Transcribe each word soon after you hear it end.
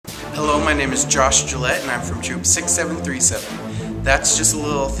my name is Josh Gillette and I'm from Troop 6737. That's just a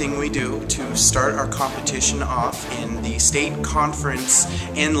little thing we do to start our competition off in the state conference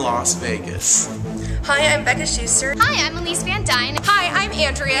in Las Vegas. Hi, I'm Becca Schuster. Hi, I'm Elise Van Dyne. Hi, I'm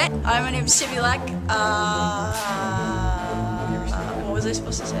Andrea. Hi, my name is Simulek. What was I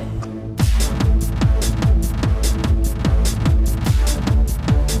supposed to say?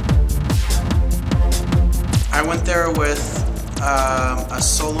 I went there with a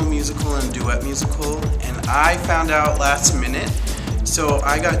solo musical and a duet musical, and I found out last minute, so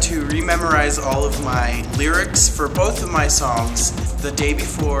I got to rememorize all of my lyrics for both of my songs the day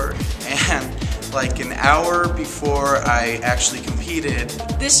before and like an hour before I actually competed.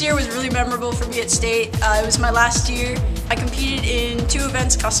 This year was really memorable for me at state. It was my last year. I competed in 2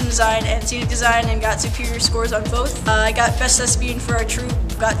 events, custom design and scenic design, and got superior scores on both. I got best Thespian for our troop,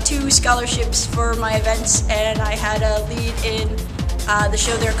 got 2 scholarships for my events, and I had a lead in the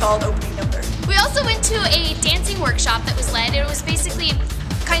show there called Opening Number. We also went to a dancing workshop that was led. It was basically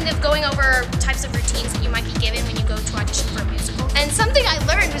kind of going over types of routines that you might be given when you go to audition for a musical. And something I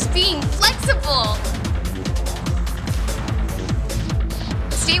learned was being flexible.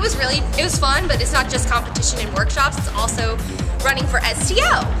 State was it was fun, but it's not just competition and workshops, it's also running for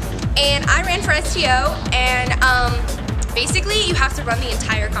STO. And I ran for STO, and basically you have to run the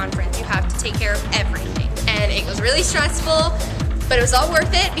entire conference. You have to take care of everything. And it was really stressful, but it was all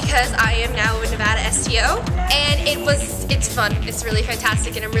worth it because I am now a Nevada STO, and it's fun. It's really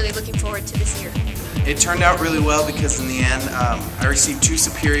fantastic, and I'm really looking forward to this year. It turned out really well because in the end, I received 2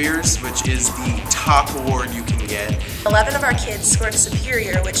 superiors, which is the top award you can get. 11 of our kids scored a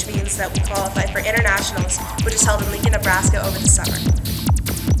superior, which means that we qualified for internationals, which is held in Lincoln, Nebraska over the summer.